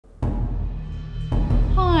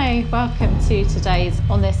Hi, welcome to today's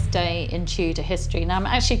On This Day in Tudor History. Now, I've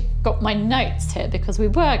actually got my notes here because we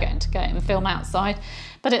were going to go and film outside,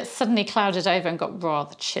 but it suddenly clouded over and got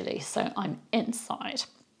rather chilly, so I'm inside.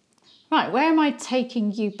 Right, where am I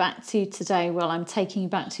taking you back to today? Well, I'm taking you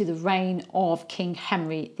back to the reign of King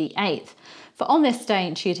Henry VIII. For on this day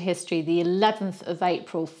in Tudor history, the 11th of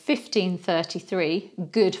April 1533,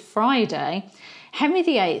 Good Friday, Henry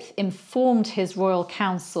VIII informed his royal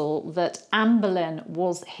council that Anne Boleyn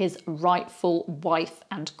was his rightful wife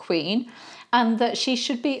and queen, and that she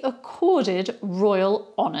should be accorded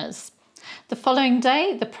royal honours. The following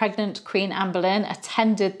day, the pregnant Queen Anne Boleyn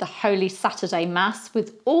attended the Holy Saturday Mass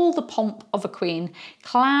with all the pomp of a queen,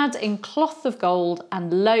 clad in cloth of gold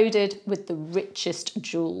and loaded with the richest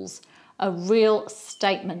jewels. A real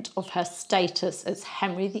statement of her status as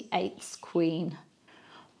Henry VIII's queen.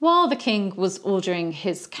 While the king was ordering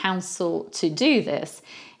his council to do this,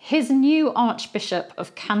 his new Archbishop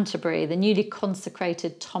of Canterbury, the newly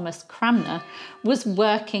consecrated Thomas Cranmer, was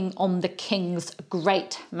working on the king's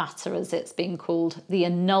great matter, as it's been called, the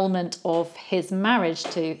annulment of his marriage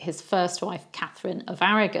to his first wife, Catherine of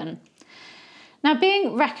Aragon. Now,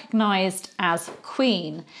 being recognised as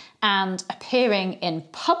queen and appearing in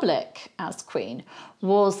public as queen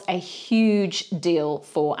was a huge deal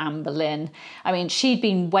for Anne Boleyn. I mean, she'd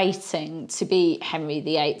been waiting to be Henry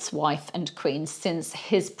VIII's wife and queen since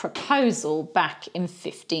his proposal back in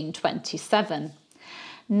 1527.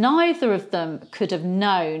 Neither of them could have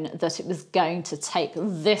known that it was going to take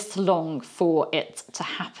this long for it to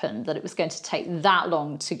happen, that it was going to take that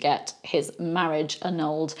long to get his marriage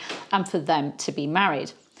annulled and for them to be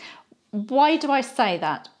married. Why do I say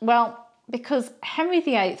that? Well, because Henry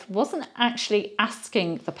VIII wasn't actually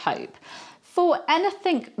asking the Pope for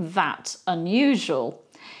anything that unusual.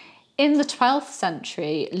 In the 12th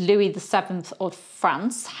century, Louis VII of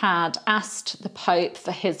France had asked the Pope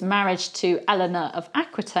for his marriage to Eleanor of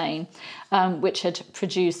Aquitaine, which had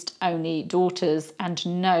produced only daughters and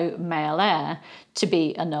no male heir, to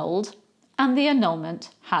be annulled, and the annulment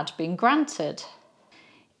had been granted.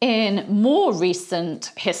 In more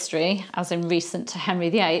recent history, as in recent to Henry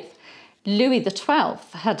VIII, Louis XII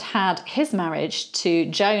had had his marriage to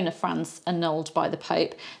Joan of France annulled by the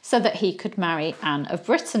Pope so that he could marry Anne of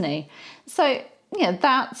Brittany. So,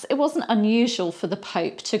 it wasn't unusual for the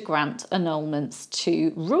Pope to grant annulments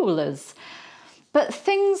to rulers. But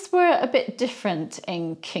things were a bit different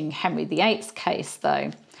in King Henry VIII's case,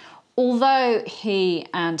 though. Although he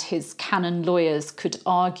and his canon lawyers could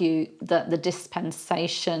argue that the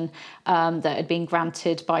dispensation that had been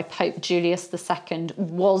granted by Pope Julius II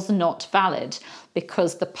was not valid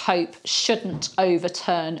because the Pope shouldn't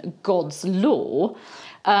overturn God's law,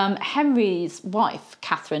 Henry's wife,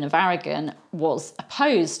 Catherine of Aragon, was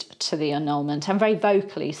opposed to the annulment, and very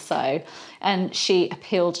vocally so, and she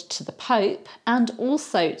appealed to the Pope and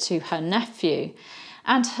also to her nephew.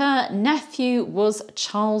 And her nephew was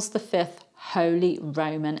Charles V, Holy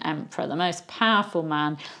Roman Emperor, the most powerful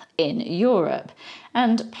man in Europe.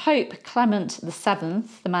 And Pope Clement VII,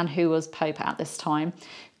 the man who was Pope at this time,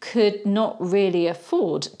 could not really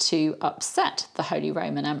afford to upset the Holy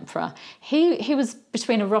Roman Emperor. He was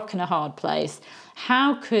between a rock and a hard place.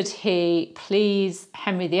 How could he please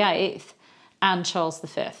Henry VIII and Charles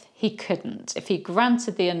V? He couldn't. If he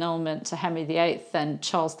granted the annulment to Henry VIII, then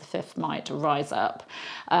Charles V might rise up.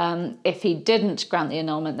 If he didn't grant the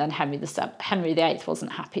annulment, then Henry VIII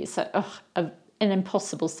wasn't happy. So, an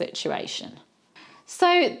impossible situation.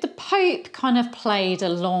 So the Pope kind of played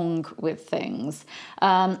along with things.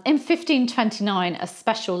 In 1529, a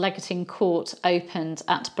special legating court opened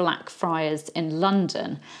at Blackfriars in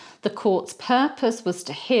London. The court's purpose was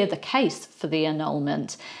to hear the case for the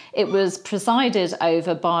annulment. It was presided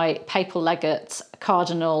over by papal legate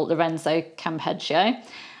Cardinal Lorenzo Campeggio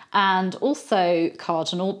and also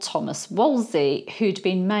Cardinal Thomas Wolsey, who'd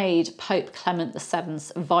been made Pope Clement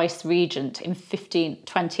VII's vice-regent in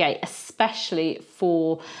 1528, especially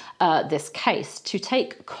for this case, to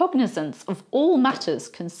take cognizance of all matters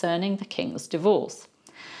concerning the king's divorce.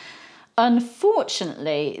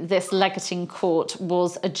 Unfortunately, this legating court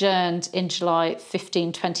was adjourned in July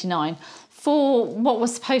 1529 for what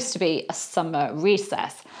was supposed to be a summer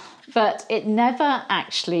recess, but it never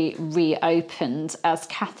actually reopened as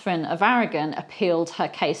Catherine of Aragon appealed her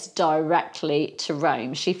case directly to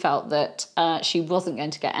Rome. She felt that she wasn't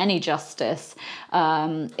going to get any justice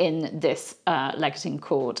in this legating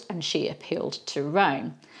court, and she appealed to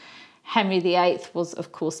Rome. Henry VIII was,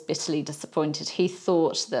 of course, bitterly disappointed. He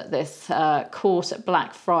thought that this court at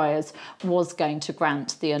Blackfriars was going to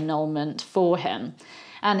grant the annulment for him.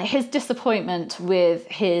 And his disappointment with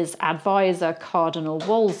his advisor, Cardinal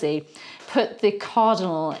Wolsey, put the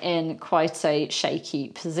cardinal in quite a shaky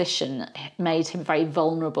position. It made him very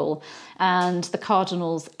vulnerable. And the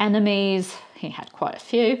cardinal's enemies, he had quite a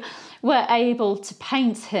few, were able to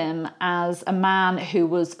paint him as a man who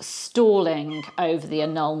was stalling over the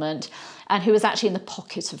annulment and who was actually in the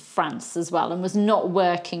pocket of France as well and was not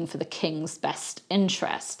working for the king's best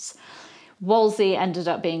interests. Wolsey ended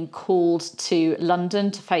up being called to London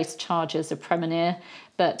to face charges of prémunire,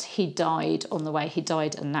 but he died on the way. He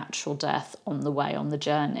died a natural death on the way on the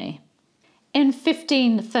journey. In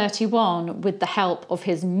 1531, with the help of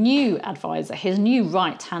his new advisor, his new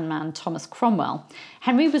right-hand man, Thomas Cromwell,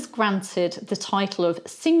 Henry was granted the title of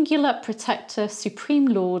Singular Protector, Supreme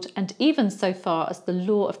Lord, and even so far as the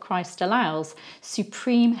law of Christ allows,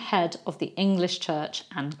 Supreme Head of the English Church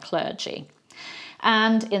and Clergy.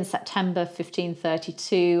 And in September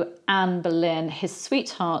 1532, Anne Boleyn, his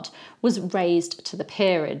sweetheart, was raised to the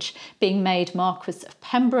peerage, being made Marquess of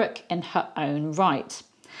Pembroke in her own right.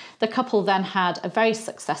 The couple then had a very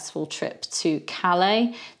successful trip to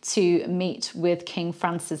Calais to meet with King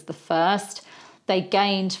Francis I. They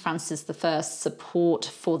gained Francis I's support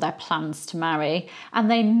for their plans to marry, and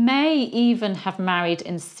they may even have married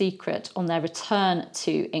in secret on their return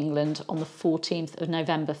to England on the 14th of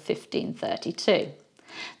November 1532.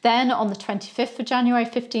 Then on the 25th of January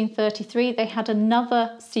 1533, they had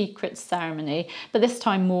another secret ceremony, but this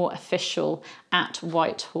time more official, at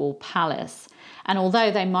Whitehall Palace. And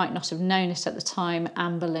although they might not have known it at the time,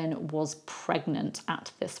 Anne Boleyn was pregnant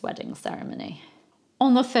at this wedding ceremony.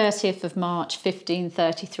 On the 30th of March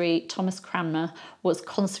 1533, Thomas Cranmer was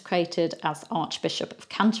consecrated as Archbishop of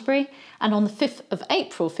Canterbury, and on the 5th of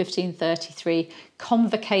April 1533,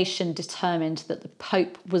 Convocation determined that the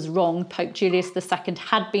Pope was wrong. Pope Julius II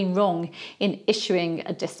had been wrong in issuing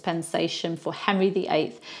a dispensation for Henry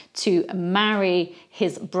VIII to marry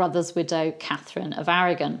his brother's widow, Catherine of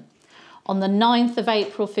Aragon. On the 9th of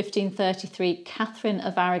April 1533, Catherine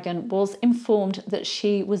of Aragon was informed that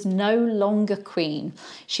she was no longer queen.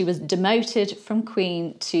 She was demoted from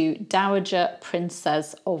queen to Dowager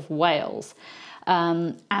Princess of Wales.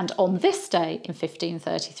 And on this day in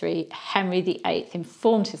 1533, Henry VIII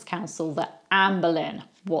informed his council that Anne Boleyn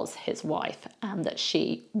was his wife and that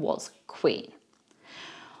she was queen.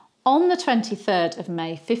 On the 23rd of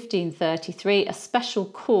May 1533, a special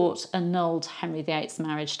court annulled Henry VIII's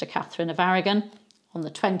marriage to Catherine of Aragon. On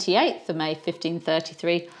the 28th of May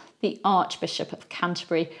 1533, the Archbishop of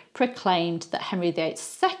Canterbury proclaimed that Henry VIII's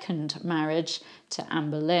second marriage to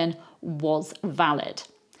Anne Boleyn was valid.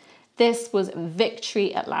 This was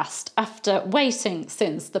victory at last. After waiting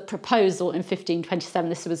since the proposal in 1527,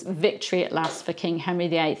 this was victory at last for King Henry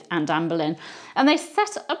VIII and Anne Boleyn. And they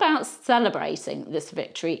set about celebrating this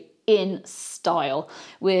victory in style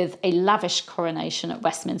with a lavish coronation at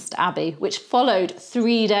Westminster Abbey, which followed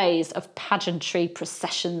 3 days of pageantry,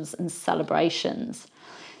 processions and celebrations.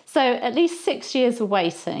 So at least 6 years of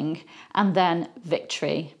waiting and then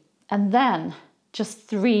victory. And then just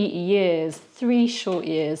 3 years, 3 short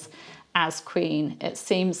years as Queen. It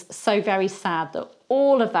seems so very sad that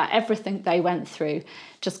all of that, everything they went through,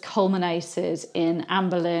 just culminated in Anne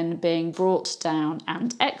Boleyn being brought down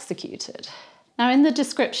and executed. Now, in the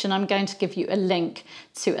description, I'm going to give you a link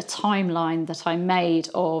to a timeline that I made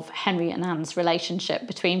of Henry and Anne's relationship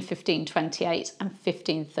between 1528 and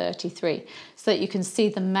 1533, so that you can see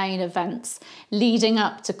the main events leading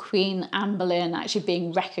up to Queen Anne Boleyn actually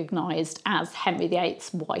being recognised as Henry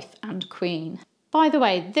VIII's wife and queen. By the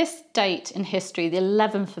way, this date in history, the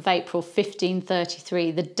 11th of April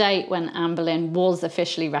 1533, the date when Anne Boleyn was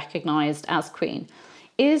officially recognised as queen,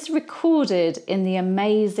 is recorded in the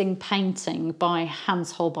amazing painting by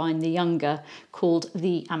Hans Holbein the Younger called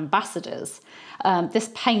The Ambassadors.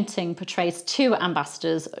 This painting portrays 2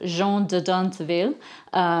 ambassadors, Jean de Dinteville,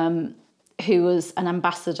 who was an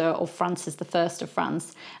ambassador of Francis I of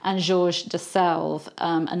France, and Georges de Selve,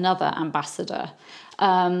 another ambassador.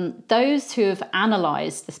 Those who have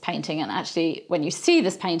analysed this painting, and actually when you see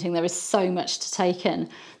this painting there is so much to take in,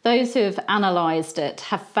 those who have analysed it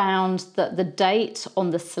have found that the date on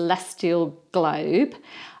the celestial globe,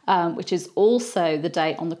 which is also the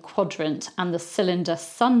date on the quadrant and the cylinder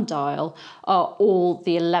sundial, are all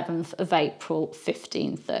the 11th of April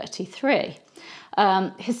 1533.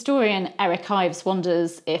 Historian Eric Ives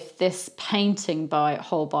wonders if this painting by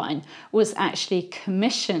Holbein was actually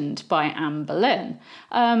commissioned by Anne Boleyn,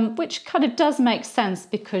 which kind of does make sense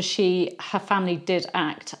because her family did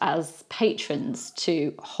act as patrons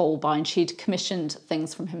to Holbein. She'd commissioned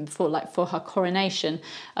things from him before, like for her coronation.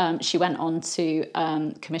 She went on to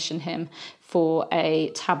commission him for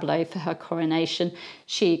a tableau for her coronation.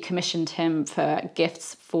 She commissioned him for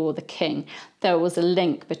gifts for the king. There was a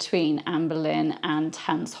link between Anne Boleyn and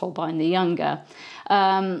Hans Holbein the Younger.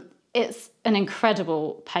 It's an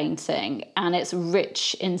incredible painting and it's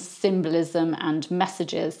rich in symbolism and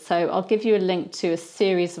messages. So I'll give you a link to a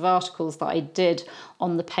series of articles that I did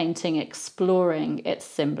on the painting exploring its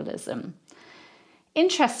symbolism.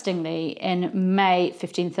 Interestingly, in May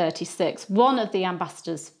 1536, one of the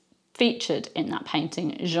ambassadors featured in that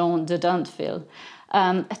painting, Jean de Dinteville,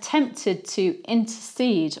 attempted to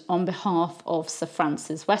intercede on behalf of Sir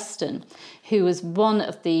Francis Weston, who was one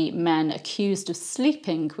of the men accused of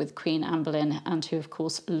sleeping with Queen Anne Boleyn and who, of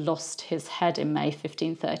course, lost his head in May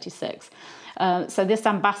 1536. So this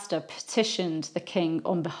ambassador petitioned the king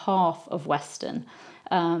on behalf of Weston,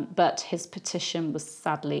 but his petition was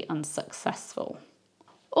sadly unsuccessful.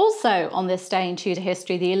 Also on this day in Tudor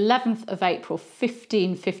history, the 11th of April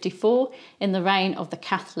 1554, in the reign of the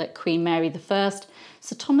Catholic Queen Mary I,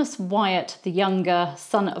 Sir Thomas Wyatt the Younger,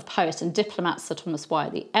 son of poet and diplomat Sir Thomas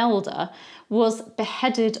Wyatt the Elder, was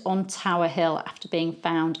beheaded on Tower Hill after being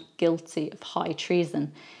found guilty of high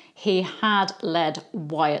treason. He had led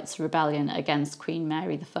Wyatt's rebellion against Queen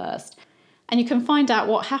Mary I. And you can find out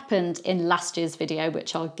what happened in last year's video,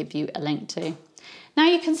 which I'll give you a link to. Now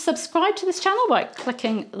you can subscribe to this channel by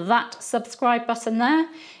clicking that subscribe button there.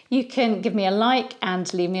 You can give me a like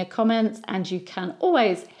and leave me a comment, and you can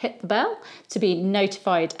always hit the bell to be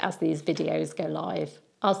notified as these videos go live.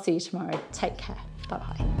 I'll see you tomorrow. Take care.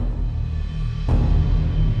 Bye-bye.